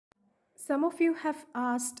Some of you have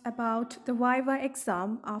asked about the VIVA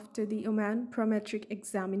exam after the OMAN PROMETRIC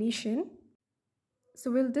examination.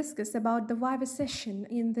 So we'll discuss about the VIVA session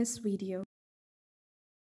in this video.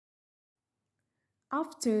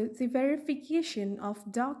 After the verification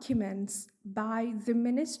of documents by the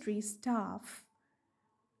ministry staff,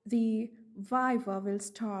 the VIVA will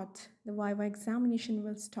start. The VIVA examination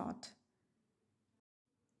will start.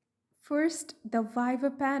 First, the VIVA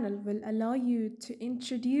panel will allow you to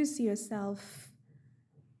introduce yourself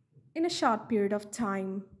in a short period of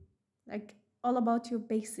time, like all about your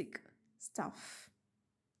basic stuff.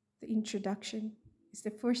 The introduction is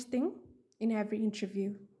the first thing in every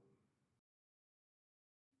interview.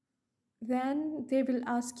 Then they will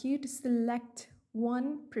ask you to select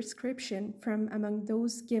one prescription from among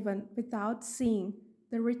those given without seeing.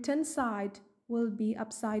 The written side will be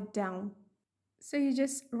upside down. So you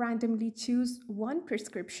just randomly choose one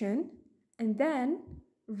prescription and then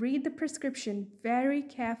read the prescription very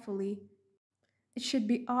carefully. It should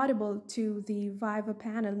be audible to the VIVA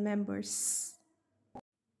panel members.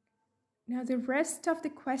 Now, the rest of the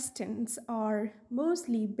questions are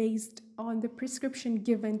mostly based on the prescription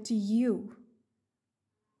given to you.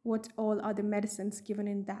 What all are the medicines given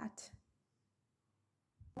in that?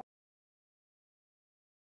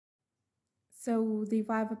 So the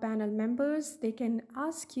VIVA panel members, they can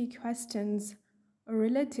ask you questions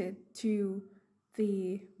related to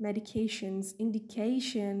the medications,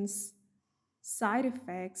 indications, side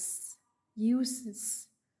effects, uses,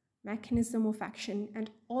 mechanism of action,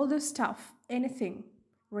 and all the stuff, anything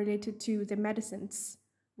related to the medicines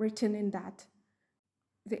written in that.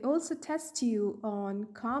 They also test you on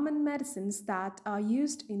common medicines that are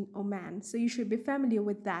used in Oman, so you should be familiar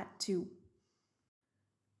with that too.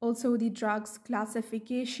 Also, the drugs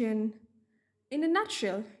classification. In a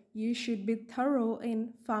nutshell, you should be thorough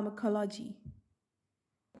in pharmacology.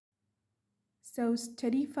 So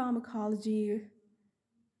study pharmacology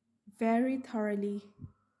very thoroughly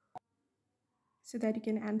so that you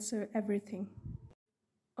can answer everything.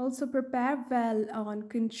 Also prepare well on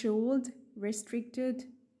controlled, restricted,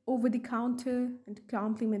 over-the-counter and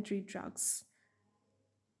complementary drugs.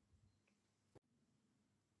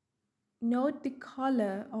 Note the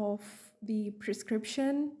color of the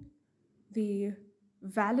prescription, the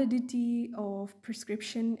validity of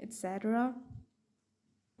prescription, etc.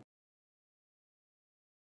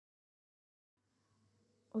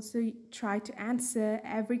 Also try to answer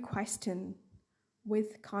every question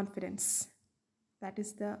with confidence. That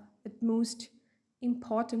is the most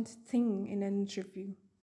important thing in an interview.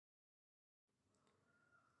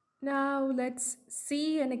 Now let's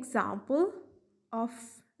see an example of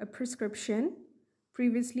a prescription,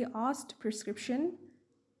 previously asked prescription,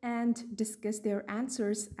 and discuss their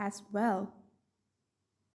answers as well.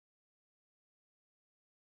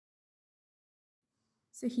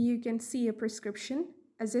 So here you can see a prescription: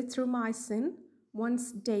 azithromycin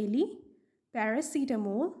once daily,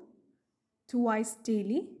 paracetamol twice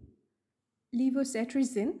daily,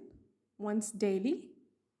 levocetirizine once daily,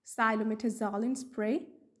 xylometazoline spray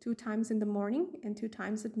 2 times in the morning and 2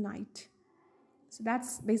 times at night. So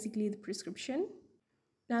that's basically the prescription.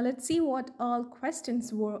 Now let's see what all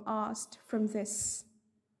questions were asked from this.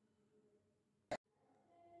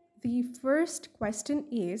 The first question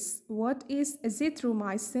is, what is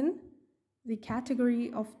azithromycin? The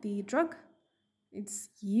category of the drug, its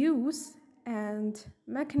use, and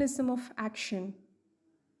mechanism of action.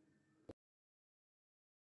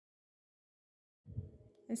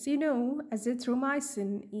 As you know,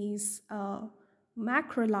 azithromycin is a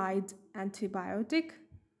macrolide antibiotic.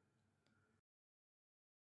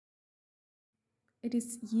 It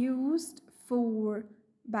is used for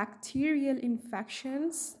bacterial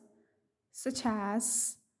infections such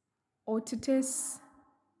as otitis,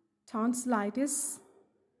 tonsillitis,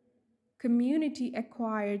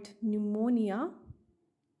 community-acquired pneumonia,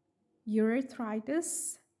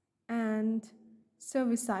 urethritis, and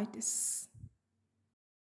cervicitis.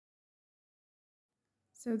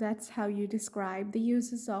 So that's how you describe the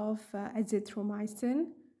uses of azithromycin,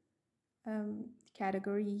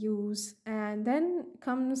 category use, and then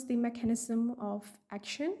comes the mechanism of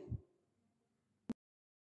action.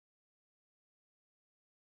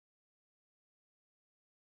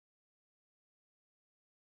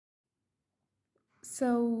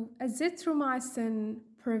 So azithromycin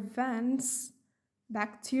prevents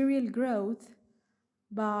bacterial growth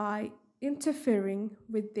by interfering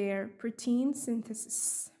with their protein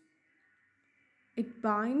synthesis. It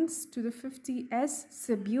binds to the 50S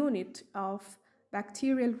subunit of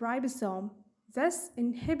bacterial ribosome, thus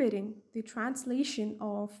inhibiting the translation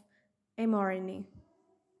of mRNA.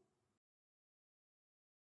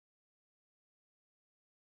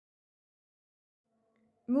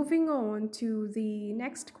 Moving on to the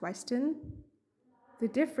next question, the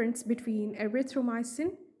difference between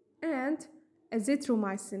erythromycin and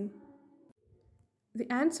azithromycin.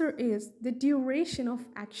 The answer is the duration of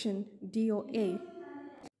action, DOA.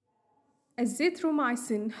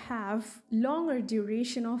 Azithromycin have longer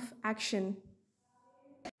duration of action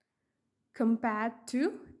compared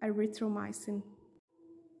to erythromycin.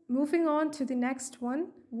 Moving on to the next one,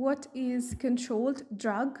 what is controlled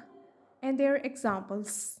drug and their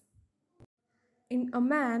examples? In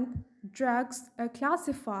OMAN, drugs are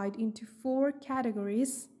classified into 4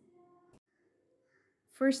 categories.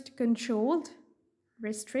 First, controlled,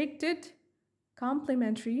 restricted,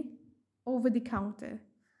 complementary, over-the-counter.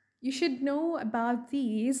 You should know about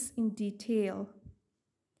these in detail.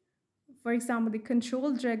 For example, the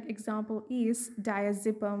controlled drug example is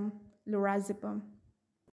diazepam, lorazepam.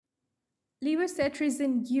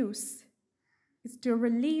 Levocetirizine use is to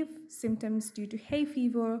relieve symptoms due to hay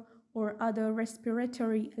fever or other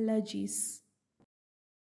respiratory allergies.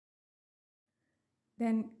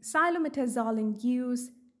 Then cylometazolin use,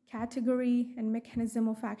 category and mechanism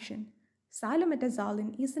of action.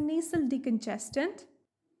 Cylometazolin is a nasal decongestant.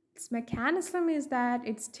 Its mechanism is that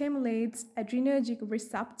it stimulates adrenergic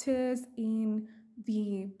receptors in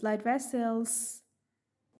the blood vessels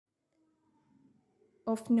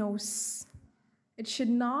of nose. It should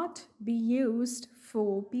not be used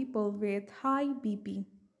for people with high BP.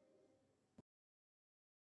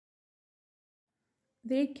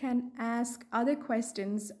 They can ask other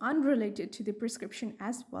questions unrelated to the prescription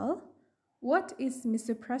as well. What is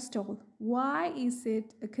misoprostol? Why is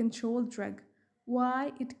it a controlled drug?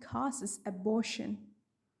 Why it causes abortion?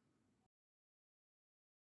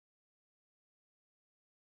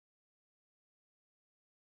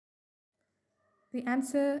 The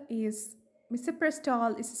answer is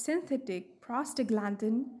misoprostol is a synthetic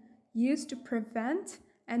prostaglandin used to prevent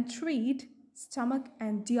and treat stomach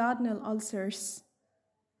and duodenal ulcers.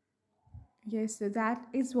 Okay, so that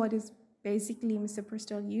is what is basically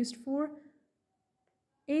misoprostol used for.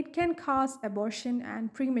 It can cause abortion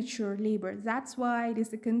and premature labor. That's why it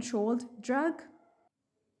is a controlled drug.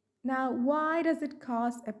 Now, why does it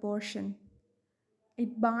cause abortion?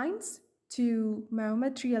 It binds to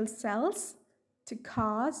myometrial cells to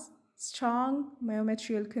cause strong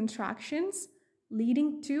myometrial contractions,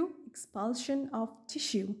 leading to expulsion of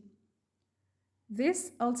tissue.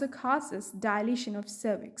 This also causes dilation of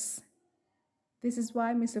cervix. This is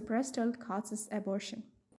why misoprostol causes abortion.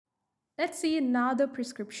 Let's see another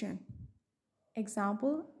prescription.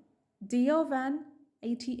 Example, Diovan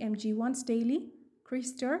 80 mg once daily,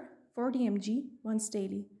 Cristor 40 mg once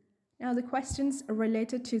daily. Now the questions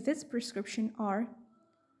related to this prescription are,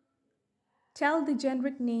 tell the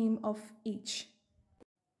generic name of each.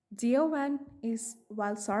 Diovan is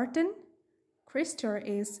valsartan, Cristor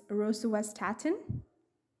is rosuvastatin.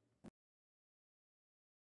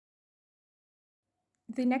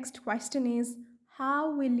 The next question is,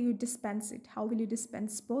 how will you dispense it? How will you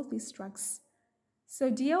dispense both these drugs?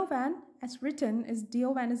 So Diovan, as written, is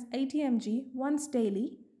Diovan is 80 mg once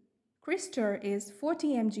daily. Cristor is 40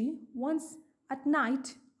 mg once at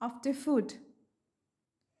night after food.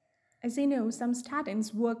 As you know, some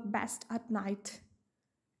statins work best at night.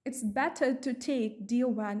 It's better to take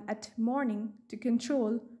Diovan at morning to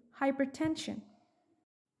control hypertension.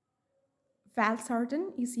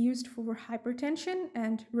 Valsartan is used for hypertension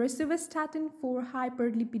and rosuvastatin for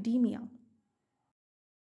hyperlipidemia.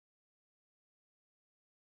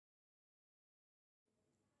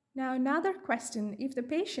 Now another question, if the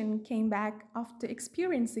patient came back after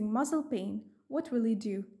experiencing muscle pain, what will he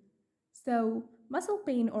do? So muscle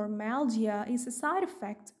pain or myalgia is a side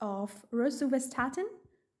effect of rosuvastatin.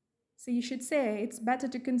 So you should say it's better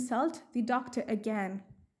to consult the doctor again.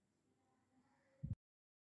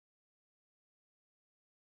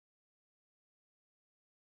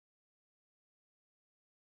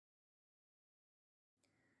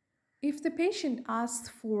 If the patient asks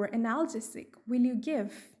for analgesic, will you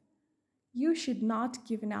give? You should not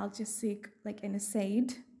give analgesic like an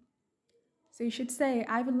NSAID. So you should say,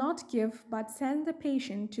 I will not give, but send the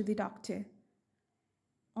patient to the doctor.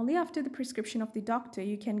 Only after the prescription of the doctor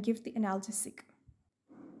you can give the analgesic.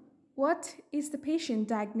 What is the patient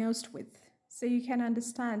diagnosed with? So you can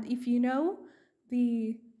understand, if you know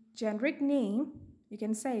the generic name, you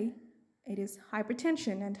can say it is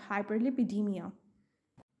hypertension and hyperlipidemia.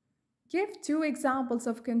 Give 2 examples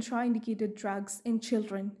of contraindicated drugs in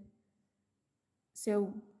children.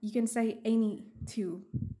 So you can say any 2.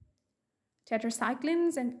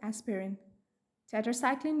 Tetracyclines and aspirin.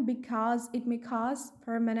 Tetracycline because it may cause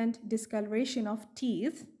permanent discoloration of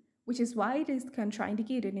teeth, which is why it is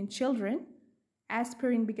contraindicated in children.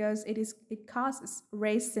 aspirin because it causes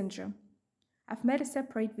Ray's syndrome. I've made a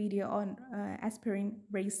separate video on aspirin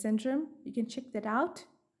Ray's syndrome. You can check that out.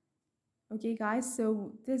 Okay, guys,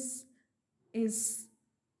 so this is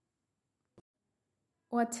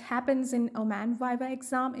what happens in OMAN VIVA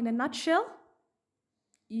exam in a nutshell.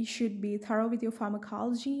 You should be thorough with your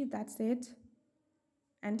pharmacology, that's it,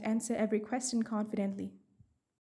 and answer every question confidently.